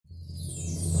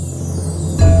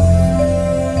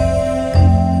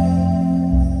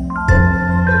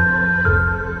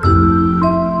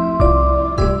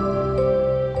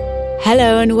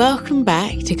Hello and welcome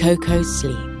back to Coco's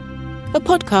Sleep, a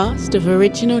podcast of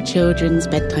original children's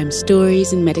bedtime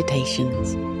stories and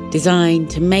meditations designed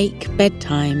to make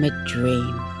bedtime a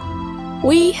dream.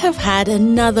 We have had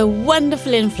another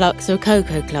wonderful influx of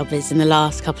Coco Clubbers in the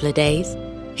last couple of days.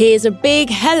 Here's a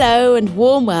big hello and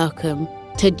warm welcome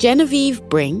to Genevieve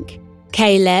Brink,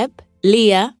 Caleb,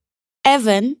 Leah,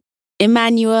 Evan,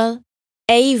 Emmanuel,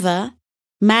 Ava,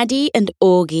 Maddie and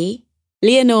Augie,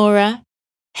 Leonora,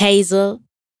 Hazel,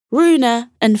 Runa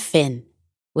and Finn.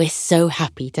 We're so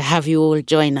happy to have you all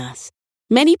join us.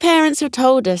 Many parents have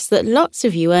told us that lots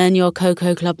of you earn your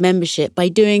Coco Club membership by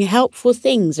doing helpful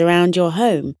things around your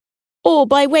home or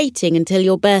by waiting until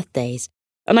your birthdays,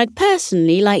 and I'd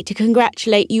personally like to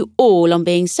congratulate you all on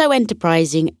being so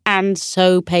enterprising and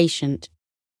so patient.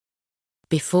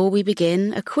 Before we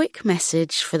begin, a quick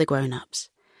message for the grown-ups.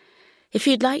 If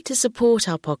you'd like to support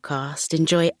our podcast,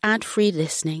 enjoy ad-free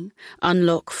listening,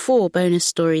 unlock 4 bonus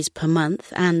stories per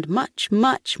month, and much,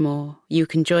 much more, you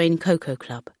can join Coco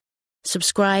Club.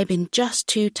 Subscribe in just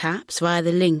 2 taps via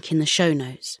the link in the show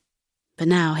notes. But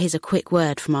now, here's a quick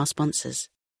word from our sponsors.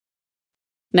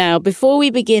 Now, before we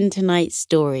begin tonight's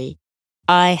story,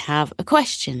 I have a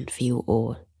question for you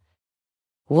all.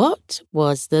 What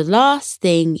was the last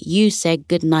thing you said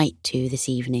goodnight to this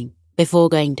evening before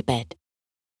going to bed?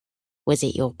 Was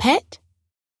it your pet?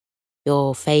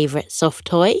 Your favourite soft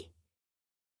toy?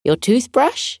 Your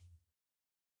toothbrush?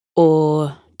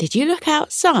 Or did you look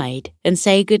outside and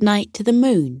say goodnight to the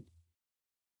moon?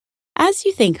 As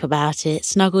you think about it,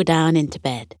 snuggle down into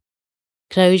bed.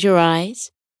 Close your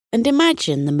eyes and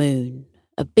imagine the moon,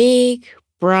 a big,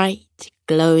 bright,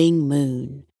 glowing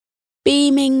moon,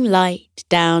 beaming light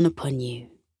down upon you.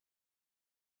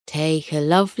 Take a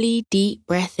lovely deep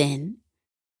breath in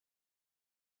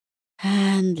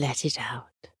and let it out.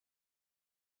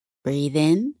 Breathe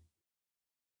in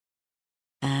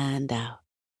and out.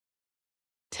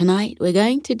 Tonight we're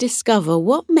going to discover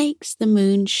what makes the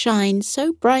moon shine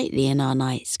so brightly in our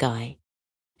night sky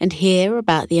and hear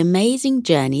about the amazing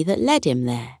journey that led him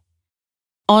there.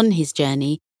 On his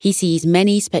journey, he sees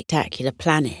many spectacular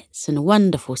planets and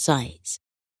wonderful sights,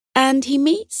 and he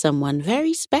meets someone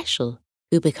very special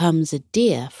who becomes a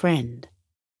dear friend.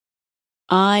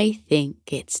 I think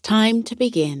it's time to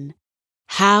begin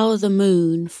How the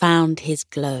Moon Found His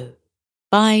Glow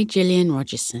by Gillian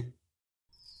Rogerson.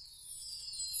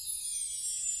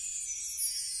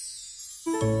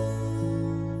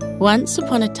 Once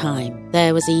upon a time,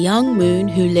 there was a young moon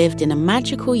who lived in a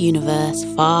magical universe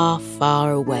far,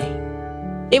 far away.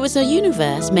 It was a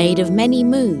universe made of many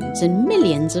moons and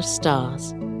millions of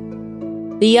stars.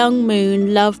 The young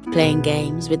moon loved playing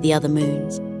games with the other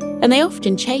moons, and they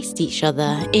often chased each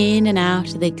other in and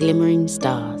out of the glimmering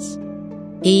stars.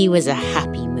 He was a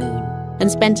happy moon and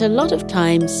spent a lot of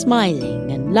time smiling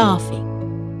and laughing.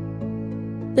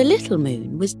 The little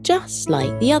moon was just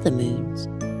like the other moons.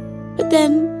 But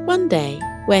then, one day,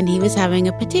 when he was having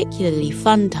a particularly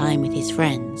fun time with his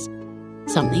friends,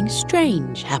 something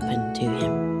strange happened to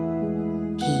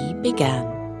him. He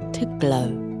began to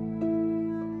glow.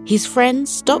 His friends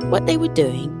stopped what they were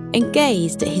doing and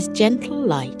gazed at his gentle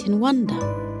light in wonder.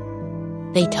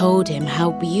 They told him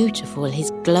how beautiful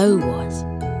his glow was.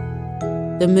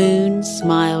 The moon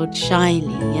smiled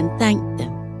shyly and thanked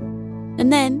them,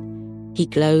 and then he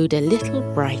glowed a little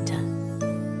brighter.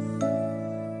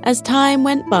 As time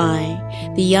went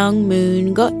by, the young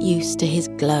moon got used to his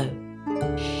glow.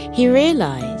 He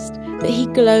realized that he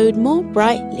glowed more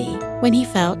brightly when he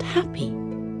felt happy.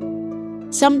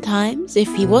 Sometimes, if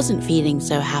he wasn't feeling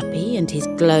so happy and his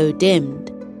glow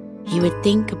dimmed, he would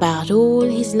think about all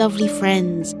his lovely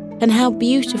friends and how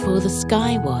beautiful the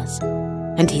sky was,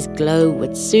 and his glow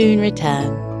would soon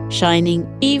return, shining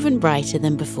even brighter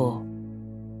than before.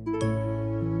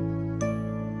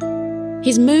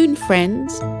 His moon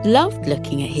friends loved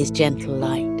looking at his gentle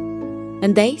light,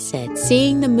 and they said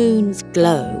seeing the moon's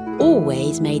glow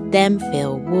always made them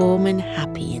feel warm and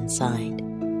happy inside.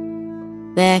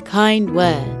 Their kind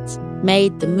words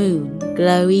made the moon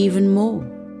glow even more.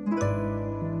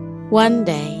 One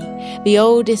day, the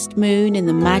oldest moon in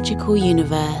the magical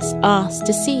universe asked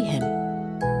to see him.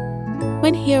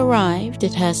 When he arrived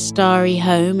at her starry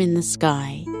home in the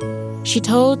sky, she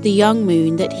told the young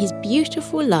moon that his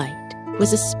beautiful light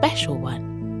was a special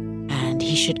one, and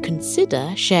he should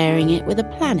consider sharing it with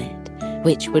a planet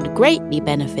which would greatly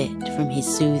benefit from his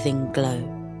soothing glow.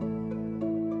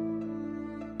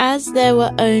 As there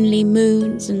were only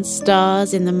moons and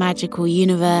stars in the magical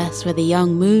universe where the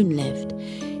young moon lived,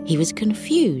 he was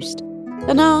confused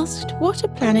and asked what a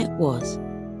planet was.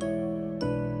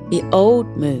 The old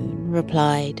moon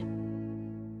replied,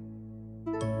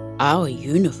 Our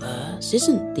universe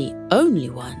isn't the only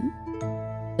one.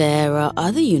 There are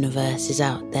other universes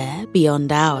out there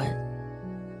beyond ours.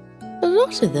 A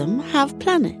lot of them have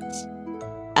planets,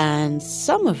 and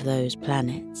some of those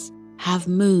planets have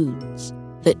moons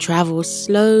that travel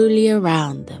slowly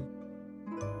around them.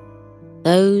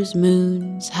 Those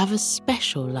moons have a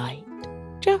special light,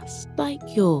 just like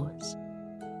yours,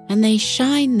 and they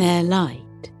shine their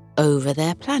light over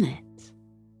their planets.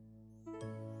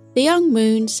 The young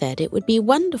moon said it would be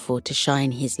wonderful to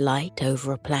shine his light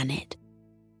over a planet,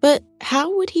 but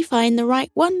how would he find the right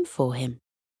one for him?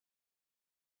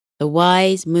 The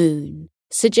wise moon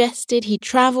suggested he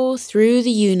travel through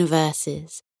the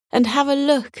universes and have a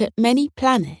look at many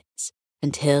planets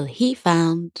until he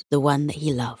found the one that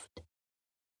he loved.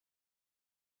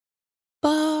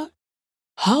 But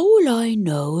how will I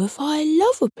know if I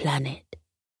love a planet?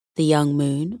 The young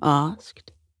moon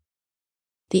asked.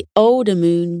 The older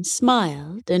moon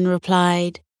smiled and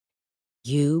replied,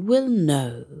 You will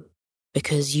know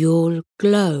because you'll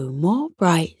glow more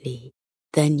brightly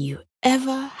than you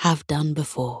ever have done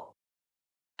before,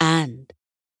 and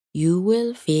you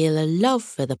will feel a love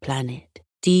for the planet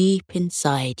deep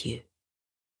inside you.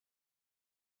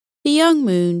 The young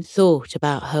moon thought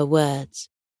about her words.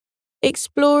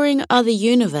 Exploring other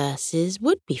universes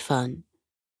would be fun,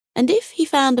 and if he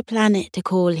found a planet to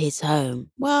call his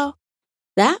home, well,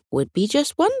 that would be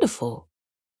just wonderful.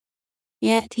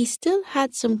 Yet he still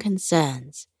had some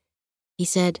concerns. He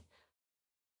said,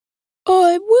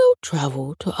 I will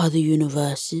travel to other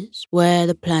universes where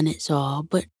the planets are,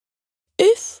 but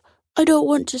if I don't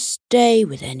want to stay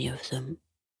with any of them,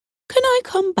 can I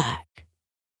come back?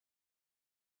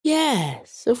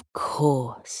 Yes, of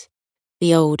course,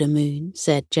 the older moon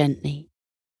said gently.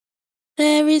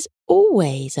 There is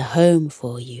always a home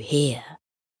for you here,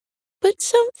 but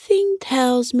something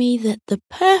tells me that the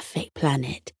perfect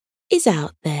planet is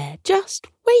out there just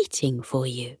waiting for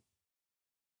you.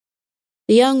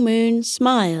 The young moon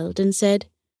smiled and said,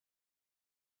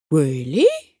 Really?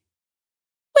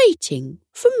 Waiting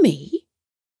for me?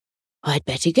 I'd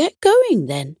better get going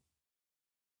then.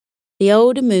 The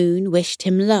older moon wished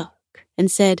him luck and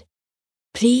said,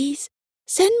 Please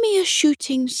send me a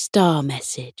shooting star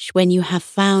message when you have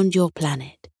found your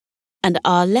planet, and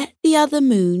I'll let the other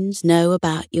moons know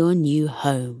about your new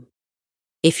home.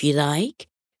 If you like,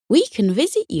 we can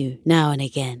visit you now and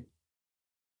again.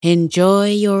 Enjoy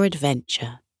your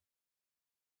adventure.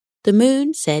 The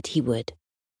moon said he would.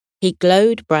 He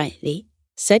glowed brightly,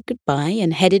 said goodbye,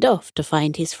 and headed off to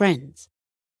find his friends.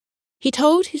 He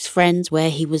told his friends where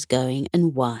he was going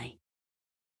and why.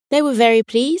 They were very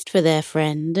pleased for their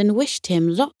friend and wished him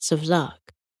lots of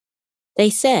luck. They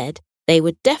said they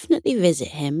would definitely visit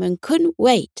him and couldn't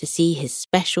wait to see his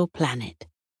special planet.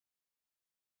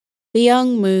 The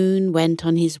young moon went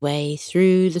on his way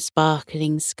through the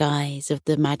sparkling skies of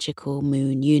the magical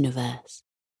moon universe.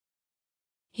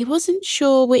 He wasn't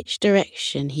sure which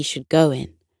direction he should go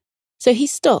in, so he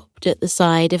stopped at the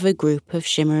side of a group of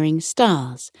shimmering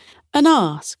stars and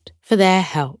asked for their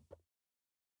help.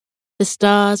 The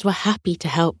stars were happy to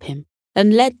help him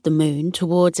and led the moon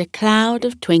towards a cloud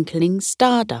of twinkling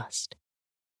stardust.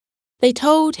 They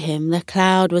told him the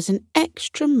cloud was an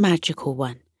extra magical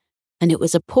one, and it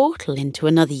was a portal into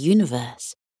another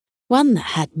universe, one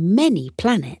that had many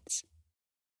planets.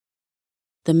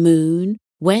 The moon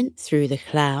went through the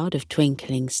cloud of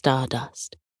twinkling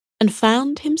stardust and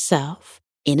found himself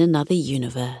in another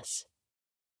universe.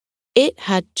 It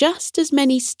had just as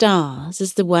many stars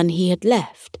as the one he had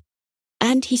left,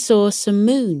 and he saw some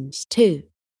moons too.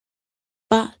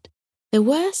 But there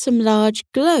were some large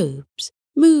globes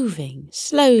moving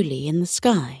slowly in the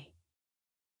sky.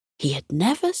 He had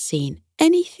never seen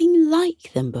anything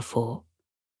like them before.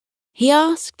 He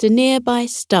asked a nearby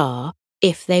star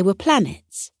if they were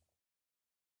planets.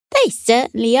 They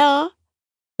certainly are,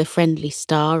 the friendly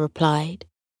star replied.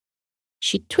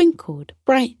 She twinkled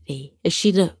brightly as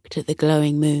she looked at the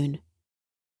glowing moon.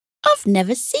 I've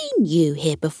never seen you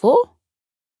here before.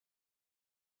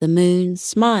 The moon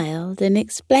smiled and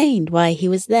explained why he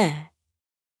was there.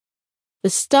 The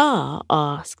star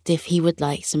asked if he would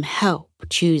like some help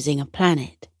choosing a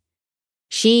planet.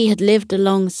 She had lived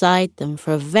alongside them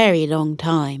for a very long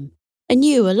time and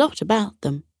knew a lot about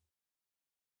them.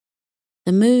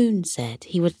 The moon said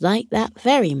he would like that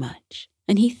very much,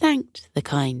 and he thanked the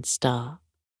kind star.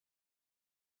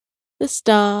 The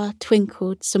star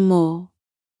twinkled some more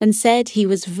and said he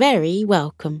was very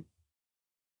welcome.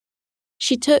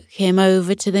 She took him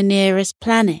over to the nearest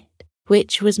planet,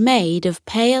 which was made of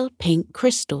pale pink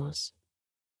crystals.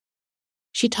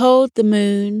 She told the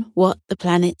moon what the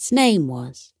planet's name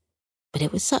was, but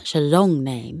it was such a long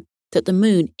name that the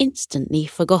moon instantly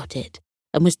forgot it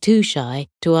and was too shy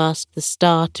to ask the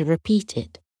star to repeat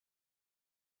it.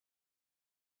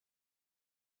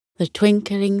 The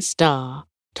twinkling star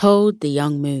told the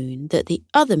young moon that the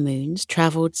other moons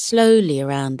travelled slowly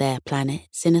around their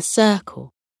planets in a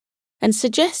circle, and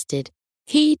suggested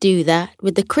he do that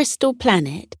with the crystal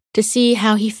planet to see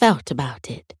how he felt about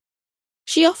it.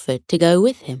 She offered to go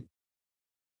with him.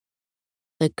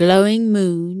 The glowing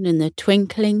moon and the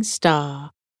twinkling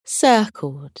star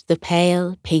circled the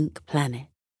pale pink planet.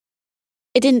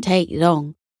 It didn't take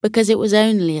long because it was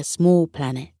only a small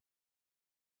planet.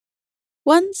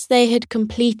 Once they had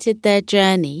completed their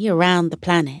journey around the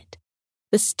planet,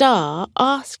 the star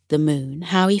asked the moon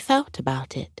how he felt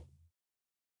about it.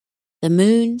 The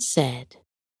moon said,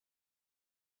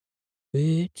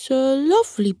 "It's a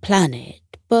lovely planet,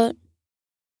 but,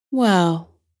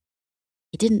 well,"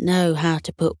 he didn't know how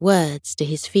to put words to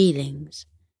his feelings.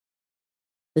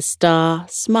 The star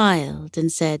smiled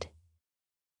and said,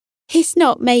 "It's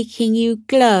not making you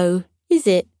glow, is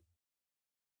it?"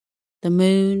 The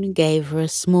moon gave her a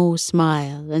small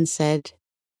smile and said,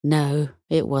 "No,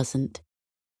 it wasn't."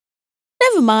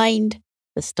 "Never mind,"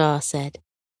 the star said.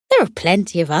 "There are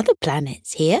plenty of other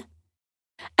planets here.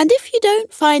 And if you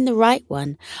don't find the right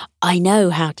one, I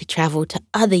know how to travel to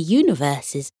other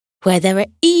universes where there are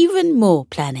even more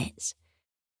planets.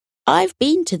 I've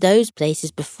been to those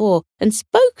places before and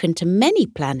spoken to many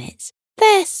planets.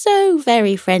 They're so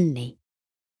very friendly.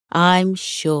 I'm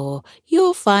sure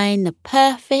you'll find the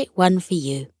perfect one for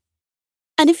you.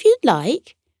 And if you'd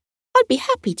like, I'd be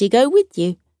happy to go with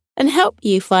you and help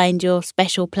you find your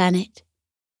special planet."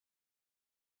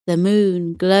 The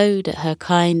moon glowed at her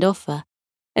kind offer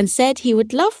and said he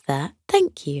would love that,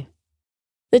 thank you.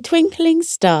 The twinkling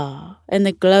star and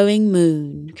the glowing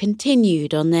moon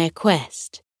continued on their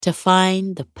quest to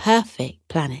find the perfect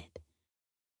planet.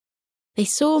 They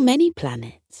saw many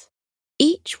planets,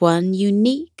 each one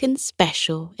unique and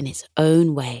special in its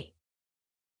own way.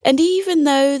 And even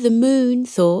though the moon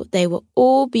thought they were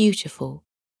all beautiful,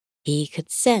 he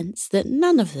could sense that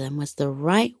none of them was the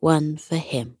right one for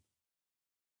him.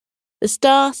 The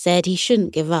star said he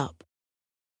shouldn't give up.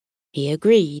 He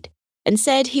agreed and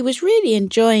said he was really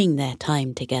enjoying their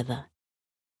time together.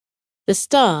 The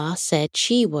star said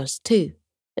she was too,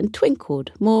 and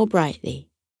twinkled more brightly.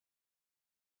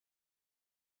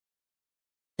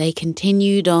 They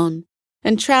continued on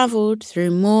and travelled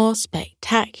through more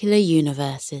spectacular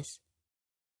universes.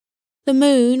 The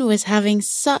moon was having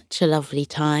such a lovely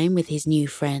time with his new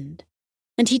friend,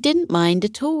 and he didn't mind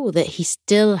at all that he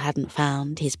still hadn't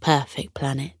found his perfect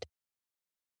planet.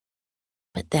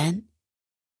 But then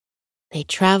they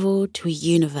travelled to a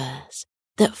universe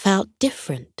that felt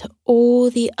different to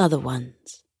all the other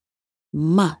ones.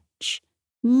 Much,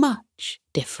 much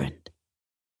different.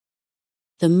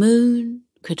 The moon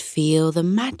could feel the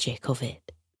magic of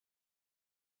it.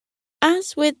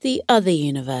 As with the other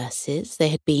universes they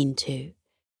had been to,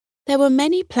 there were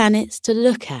many planets to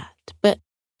look at, but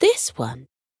this one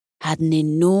had an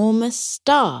enormous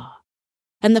star,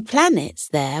 and the planets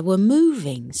there were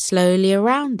moving slowly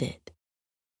around it.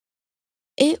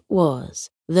 It was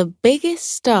the biggest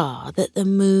star that the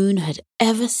moon had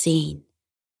ever seen,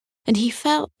 and he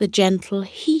felt the gentle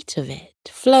heat of it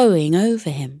flowing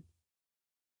over him.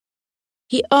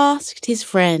 He asked his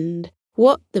friend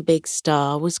what the big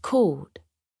star was called.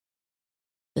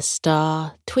 The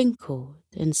star twinkled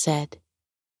and said,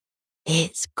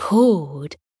 "It's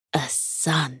called a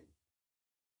sun.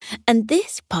 And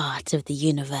this part of the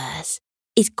universe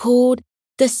is called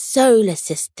the solar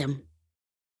system.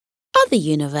 Other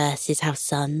universes have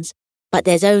suns, but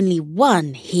there's only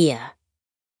one here.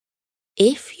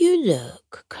 If you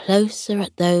look closer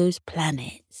at those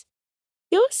planets,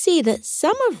 you'll see that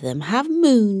some of them have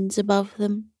moons above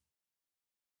them."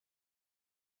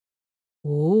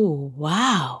 "Oh,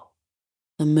 wow,"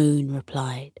 the moon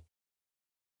replied.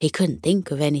 He couldn't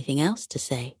think of anything else to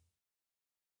say.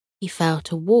 He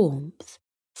felt a warmth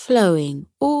flowing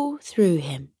all through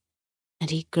him, and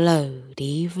he glowed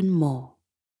even more.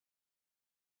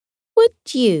 "Would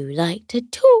you like to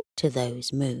talk to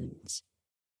those moons?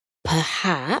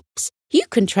 Perhaps you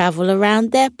can travel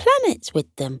around their planets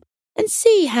with them and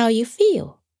see how you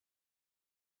feel."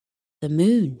 The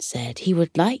moon said he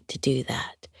would like to do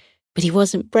that, but he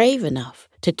wasn't brave enough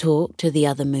to talk to the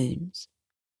other moons.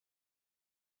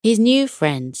 His new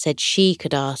friend said she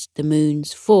could ask the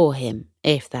moons for him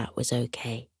if that was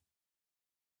okay.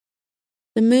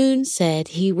 The moon said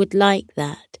he would like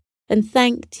that and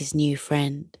thanked his new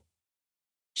friend.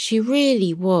 She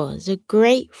really was a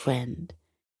great friend,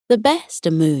 the best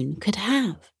a moon could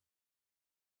have.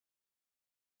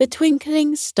 The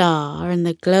twinkling star and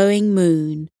the glowing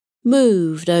moon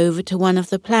moved over to one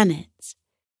of the planets.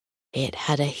 It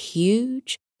had a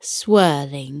huge,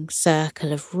 swirling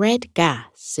circle of red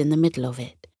gas in the middle of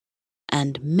it,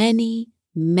 and many,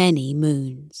 many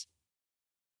moons.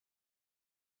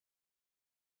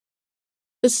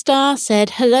 The star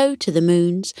said hello to the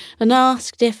moons and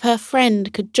asked if her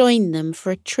friend could join them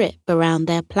for a trip around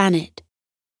their planet.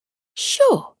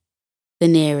 "Sure," the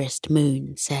nearest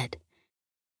moon said.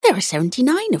 "There are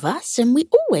 79 of us, and we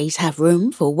always have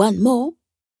room for one more."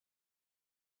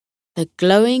 The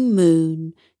glowing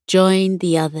moon joined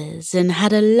the others and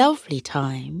had a lovely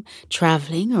time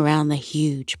travelling around the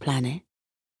huge planet.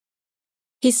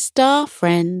 His star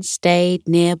friend stayed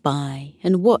nearby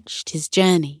and watched his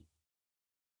journey.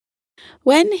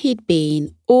 When he'd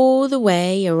been all the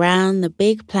way around the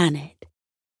big planet,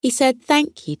 he said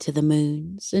thank you to the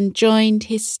moons and joined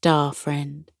his star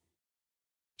friend.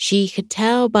 She could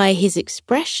tell by his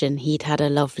expression he'd had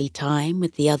a lovely time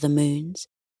with the other moons,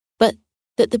 but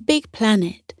that the big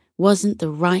planet wasn't the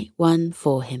right one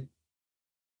for him.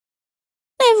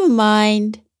 "Never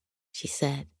mind," she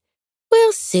said.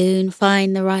 "We'll soon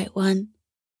find the right one."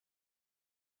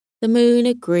 The moon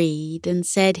agreed and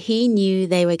said he knew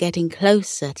they were getting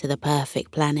closer to the perfect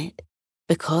planet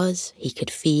because he could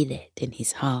feel it in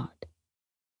his heart.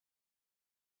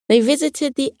 They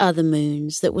visited the other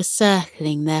moons that were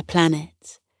circling their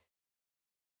planets.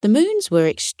 The moons were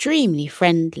extremely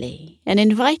friendly and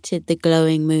invited the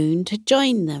glowing moon to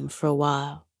join them for a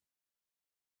while.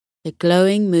 The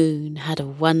glowing moon had a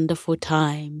wonderful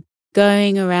time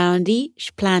going around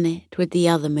each planet with the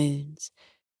other moons,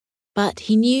 but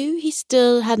he knew he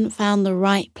still hadn't found the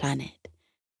right planet.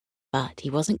 But he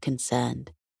wasn't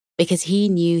concerned, because he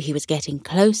knew he was getting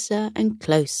closer and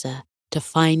closer to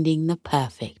finding the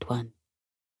perfect one.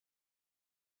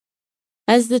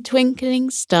 As the twinkling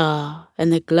star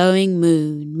and the glowing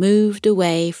moon moved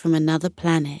away from another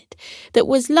planet that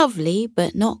was lovely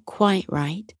but not quite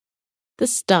right, the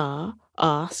star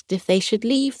asked if they should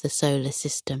leave the solar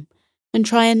system and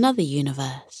try another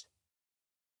universe.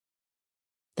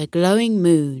 The glowing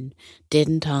moon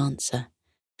didn't answer,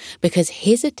 because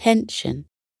his attention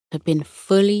had been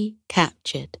fully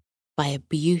captured by a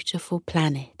beautiful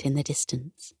planet in the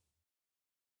distance.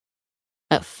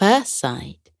 At first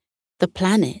sight, the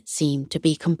planet seemed to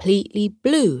be completely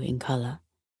blue in colour,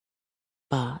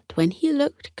 but when he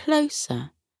looked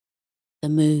closer, the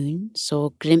moon saw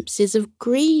glimpses of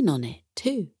green on it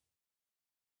too.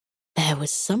 There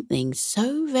was something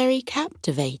so very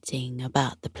captivating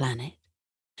about the planet,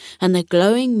 and the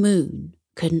glowing moon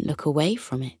couldn't look away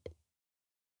from it.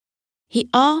 He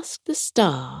asked the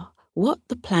star what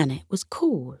the planet was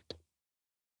called.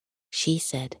 She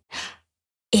said,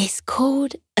 "It's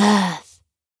called Earth.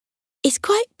 It's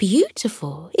quite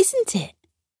beautiful, isn't it?"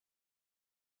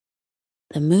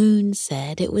 The moon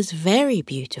said it was very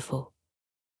beautiful.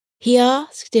 He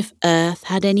asked if Earth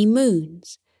had any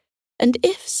moons, and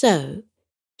if so,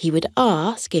 he would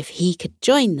ask if he could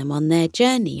join them on their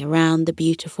journey around the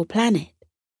beautiful planet.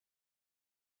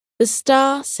 The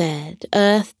star said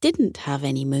Earth didn't have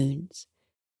any moons.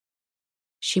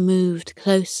 She moved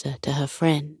closer to her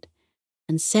friend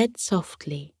and said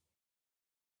softly,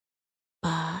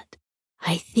 "But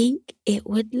I think it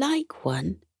would like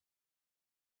one.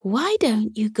 Why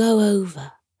don't you go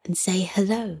over and say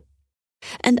hello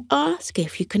and ask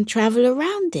if you can travel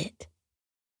around it?"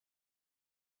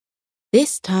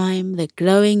 This time the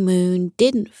glowing moon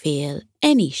didn't feel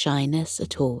any shyness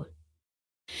at all.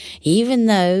 Even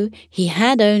though he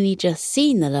had only just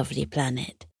seen the lovely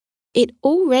planet, it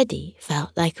already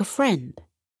felt like a friend.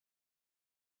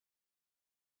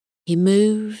 He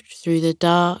moved through the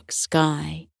dark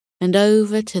sky and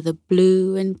over to the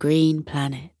blue and green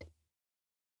planet.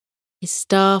 His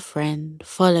star friend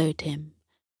followed him,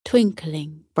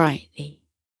 twinkling brightly.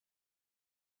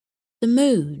 The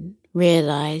moon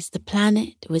realized the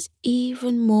planet was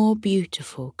even more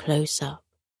beautiful close up.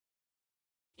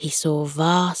 He saw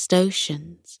vast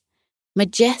oceans,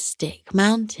 majestic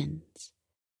mountains,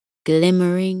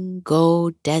 glimmering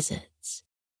gold deserts,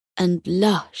 and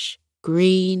lush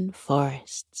green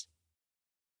forests.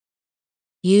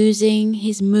 Using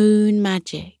his moon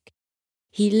magic,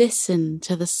 he listened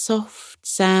to the soft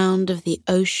sound of the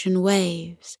ocean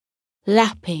waves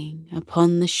lapping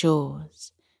upon the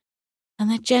shores, and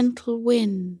the gentle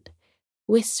wind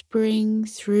whispering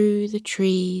through the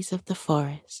trees of the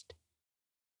forest.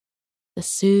 The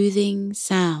soothing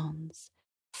sounds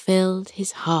filled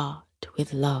his heart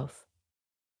with love.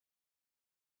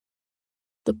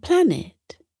 The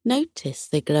planet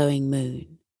noticed the glowing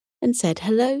moon and said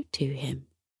hello to him.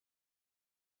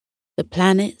 The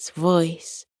planet's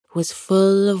voice was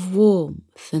full of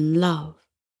warmth and love.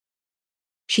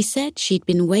 She said she'd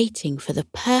been waiting for the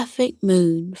perfect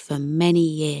moon for many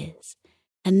years,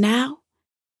 and now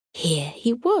here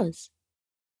he was,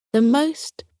 the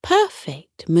most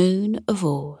perfect moon of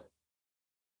all.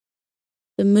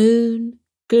 The moon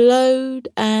glowed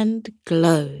and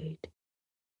glowed.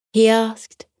 He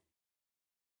asked,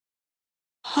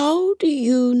 "How do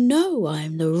you know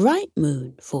I'm the right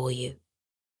moon for you?"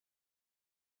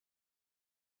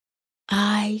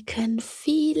 "I can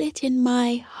feel it in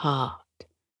my heart,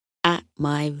 at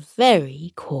my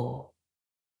very core,"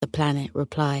 the planet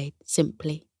replied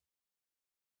simply.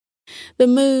 The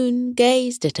moon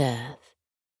gazed at Earth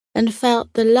and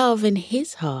felt the love in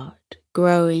his heart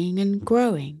growing and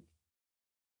growing.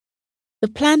 The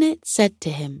planet said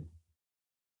to him,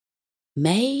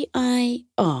 "May I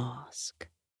ask,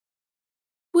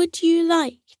 would you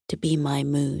like to be my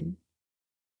moon?"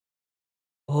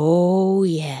 "Oh,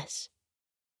 yes.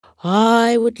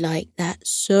 I would like that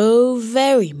so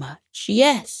very much.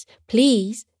 Yes,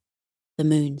 please," the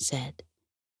moon said.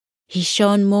 He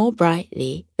shone more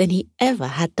brightly than he ever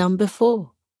had done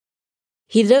before.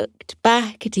 He looked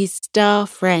back at his star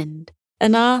friend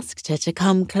and asked her to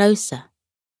come closer.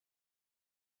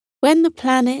 When the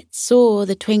planet saw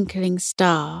the twinkling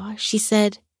star, she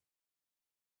said,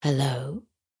 "Hello.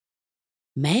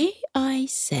 May I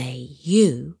say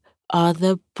you are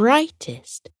the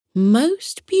brightest,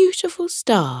 most beautiful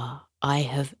star I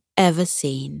have ever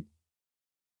seen.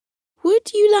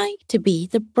 Would you like to be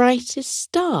the brightest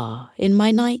star in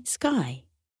my night sky?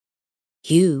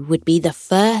 You would be the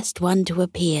first one to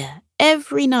appear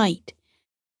every night,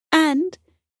 and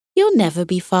you'll never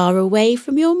be far away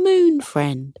from your moon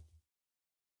friend."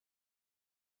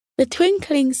 The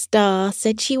twinkling star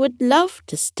said she would love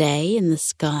to stay in the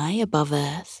sky above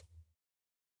Earth.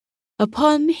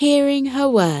 Upon hearing her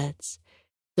words,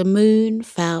 the moon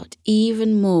felt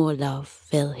even more love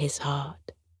fill his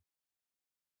heart.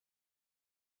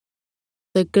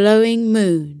 The glowing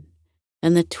moon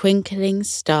and the twinkling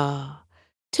star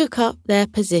took up their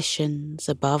positions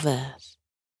above Earth.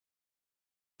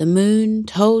 The moon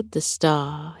told the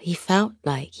star he felt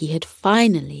like he had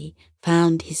finally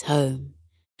found his home,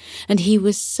 and he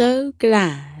was so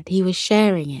glad he was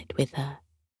sharing it with her.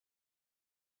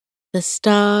 The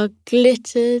star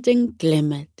glittered and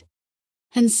glimmered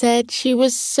and said she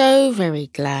was so very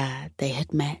glad they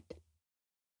had met.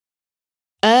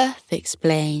 Earth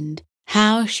explained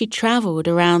how she travelled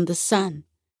around the sun,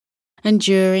 and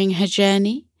during her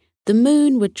journey, the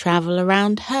moon would travel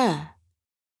around her.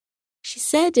 She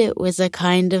said it was a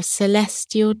kind of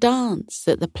celestial dance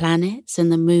that the planets and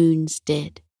the moons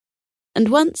did, and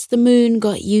once the moon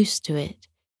got used to it,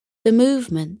 the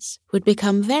movements would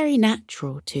become very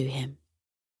natural to him.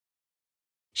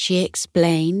 She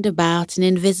explained about an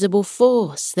invisible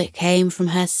force that came from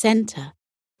her centre,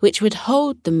 which would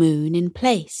hold the moon in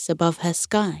place above her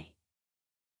sky.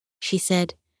 She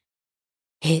said,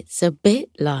 "It's a bit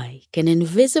like an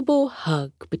invisible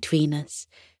hug between us,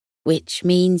 which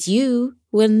means you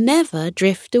will never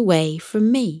drift away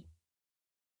from me."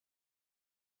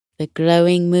 The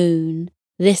glowing moon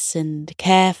listened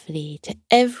carefully to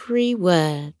every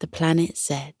word the planet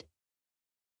said.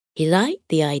 He liked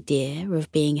the idea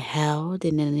of being held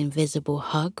in an invisible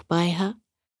hug by her,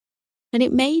 and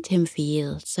it made him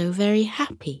feel so very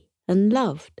happy and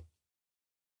loved.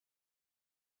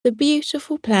 The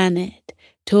beautiful planet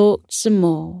talked some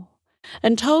more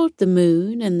and told the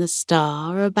moon and the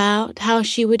star about how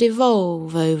she would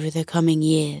evolve over the coming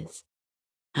years,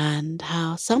 and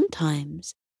how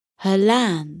sometimes her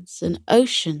lands and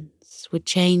oceans would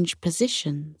change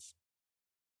positions.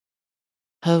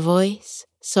 Her voice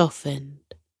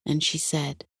softened and she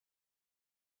said,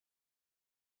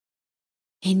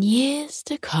 "In years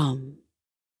to come,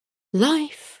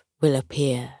 life will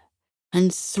appear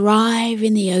and thrive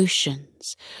in the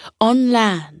oceans, on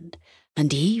land,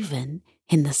 and even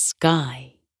in the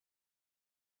sky."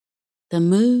 The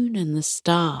moon and the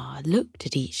star looked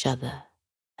at each other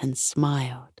and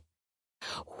smiled.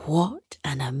 What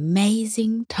an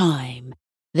amazing time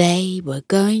they were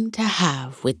going to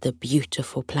have with the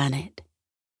beautiful planet.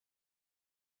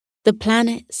 The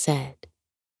planet said,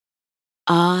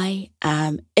 "I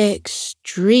am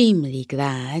extremely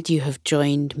glad you have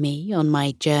joined me on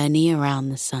my journey around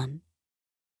the sun.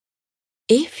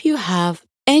 If you have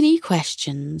any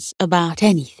questions about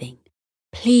anything,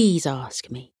 please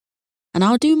ask me, and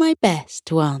I'll do my best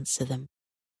to answer them."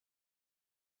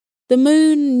 The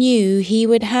moon knew he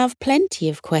would have plenty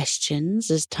of questions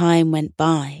as time went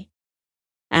by,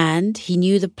 and he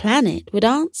knew the planet would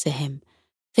answer him,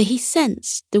 for he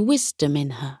sensed the wisdom in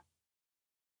her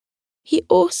He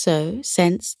also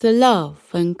sensed the love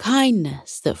and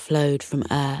kindness that flowed from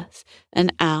Earth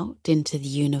and out into the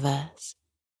universe.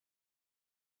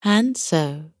 And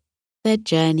so their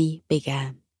journey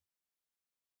began.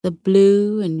 The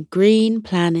blue and green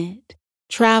planet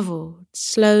travelled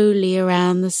slowly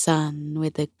around the sun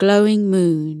with the glowing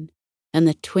moon and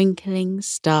the twinkling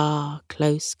star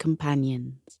close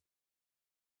companions.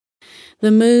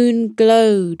 The moon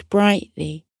glowed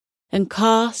brightly and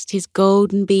cast his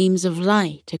golden beams of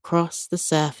light across the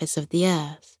surface of the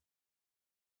earth.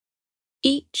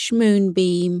 Each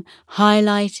moonbeam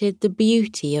highlighted the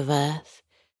beauty of Earth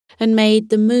and made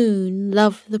the moon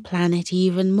love the planet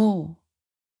even more.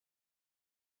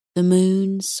 The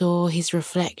moon saw his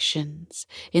reflections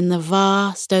in the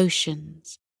vast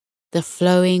oceans, the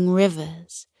flowing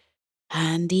rivers,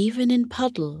 and even in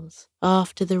puddles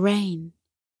after the rain.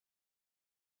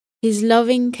 His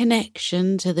loving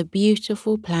connection to the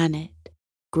beautiful planet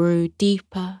grew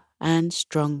deeper and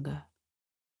stronger.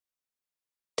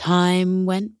 Time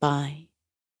went by,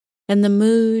 and the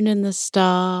moon and the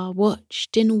star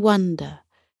watched in wonder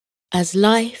as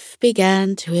life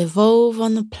began to evolve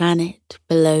on the planet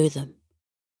below them.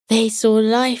 They saw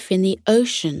life in the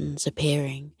oceans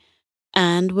appearing,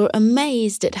 and were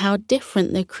amazed at how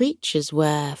different the creatures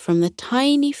were from the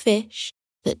tiny fish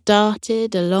that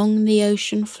darted along the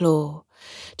ocean floor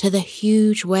to the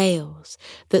huge whales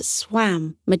that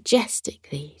swam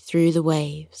majestically through the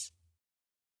waves.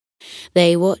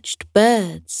 They watched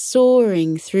birds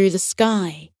soaring through the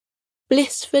sky,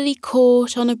 blissfully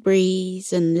caught on a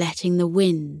breeze and letting the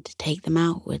wind take them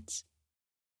outwards.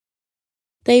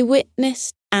 They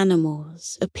witnessed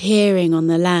animals appearing on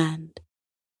the land,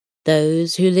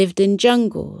 those who lived in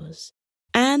jungles,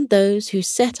 and those who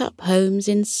set up homes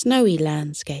in snowy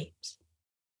landscapes.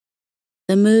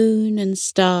 The moon and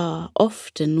star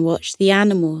often watched the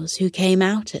animals who came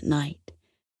out at night,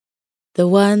 the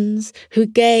ones who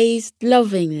gazed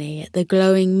lovingly at the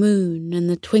glowing moon and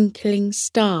the twinkling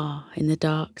star in the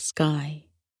dark sky.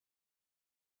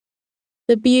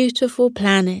 The beautiful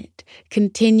planet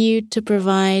continued to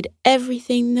provide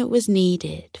everything that was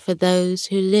needed for those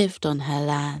who lived on her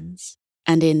lands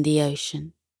and in the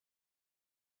ocean.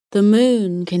 The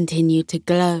moon continued to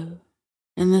glow,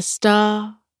 and the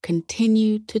star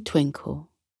continued to twinkle.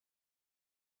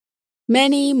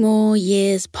 Many more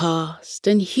years passed,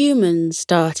 and humans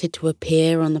started to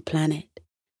appear on the planet.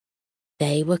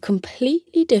 They were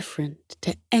completely different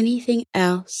to anything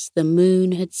else the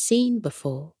moon had seen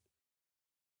before.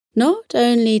 Not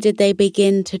only did they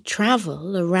begin to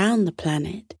travel around the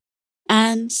planet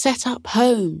and set up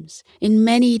homes in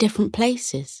many different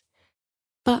places,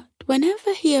 but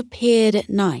whenever he appeared at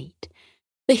night,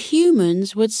 the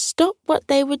humans would stop what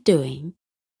they were doing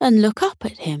and look up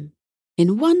at him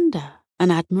in wonder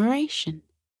and admiration.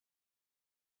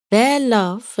 Their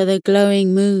love for the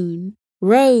glowing moon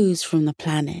rose from the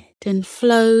planet and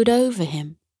flowed over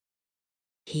him.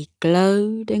 He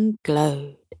glowed and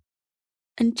glowed,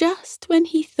 and just when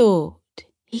he thought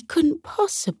he couldn't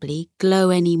possibly glow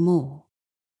any more,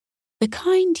 the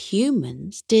kind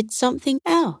humans did something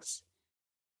else.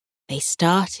 They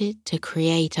started to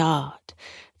create art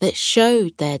that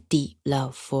showed their deep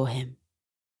love for him.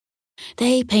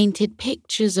 They painted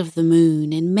pictures of the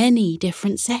moon in many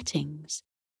different settings,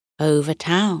 over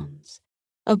towns,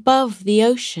 above the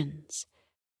oceans,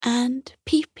 and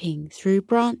peeping through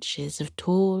branches of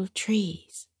tall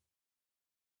trees.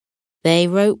 They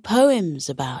wrote poems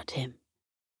about him,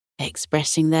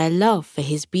 expressing their love for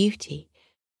his beauty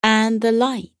and the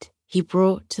light he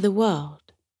brought to the world.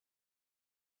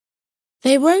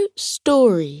 They wrote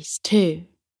stories too,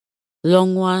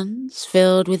 long ones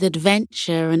filled with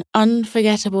adventure and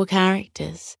unforgettable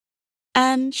characters,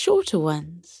 and shorter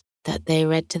ones that they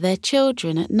read to their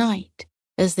children at night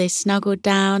as they snuggled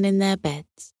down in their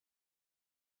beds.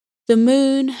 The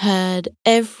moon heard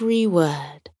every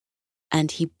word,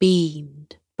 and he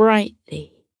beamed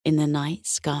brightly in the night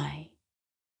sky.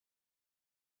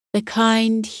 The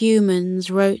kind humans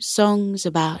wrote songs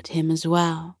about him as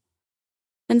well,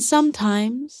 and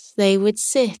sometimes they would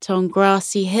sit on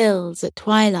grassy hills at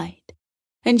twilight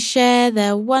and share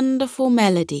their wonderful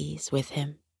melodies with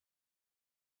him.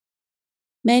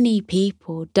 Many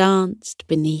people danced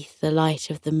beneath the light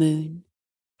of the moon,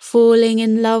 falling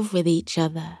in love with each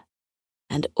other,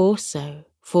 and also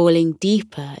falling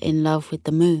deeper in love with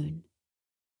the moon.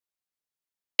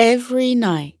 Every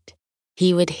night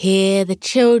he would hear the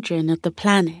children of the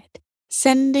planet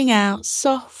sending out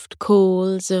soft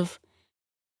calls of,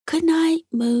 "Good night,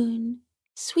 moon,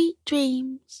 sweet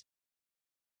dreams."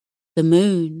 The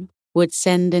moon would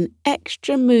send an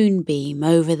extra moonbeam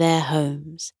over their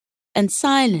homes and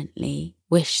silently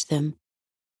wished them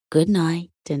good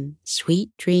night and sweet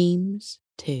dreams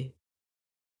too.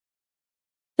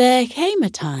 There came a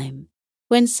time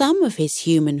when some of his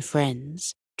human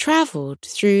friends travelled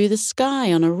through the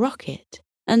sky on a rocket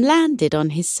and landed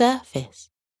on his surface.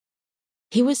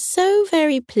 He was so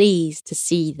very pleased to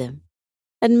see them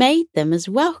and made them as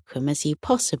welcome as he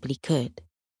possibly could.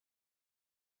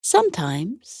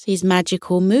 Sometimes his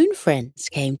magical moon friends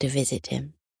came to visit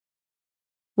him.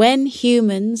 When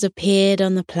humans appeared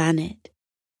on the planet,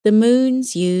 the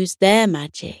moons used their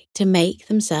magic to make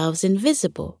themselves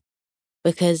invisible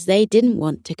because they didn't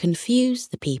want to confuse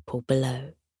the people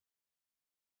below.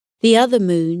 The other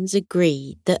moons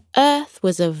agreed that Earth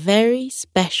was a very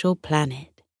special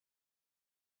planet.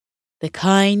 The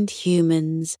kind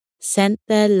humans sent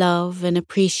their love and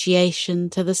appreciation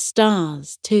to the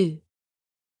stars too,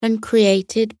 and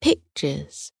created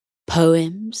pictures,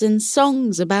 poems, and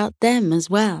songs about them as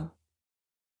well.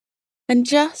 And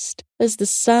just as the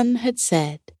sun had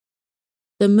said,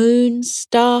 the moon's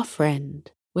star friend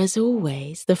was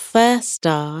always the first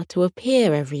star to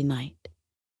appear every night.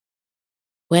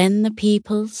 When the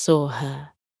people saw her,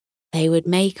 they would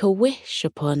make a wish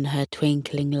upon her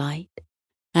twinkling light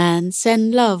and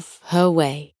send love her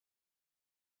way.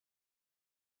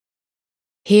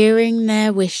 Hearing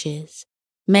their wishes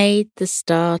made the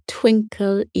star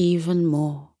twinkle even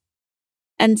more,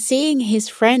 and seeing his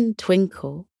friend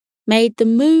twinkle made the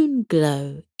moon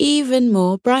glow even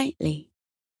more brightly.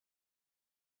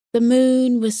 The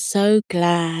moon was so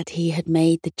glad he had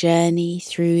made the journey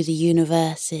through the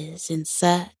universes in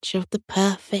search of the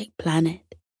perfect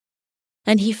planet,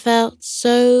 and he felt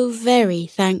so very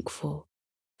thankful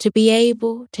to be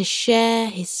able to share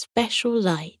his special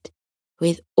light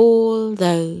with all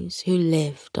those who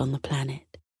lived on the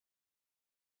planet.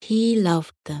 He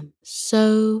loved them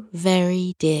so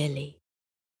very dearly,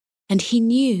 and he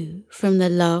knew from the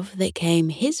love that came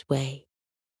his way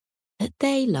that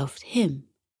they loved him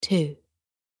too.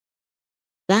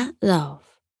 That love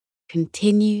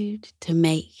continued to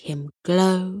make him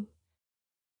glow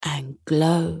and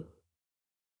glow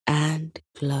and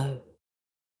glow.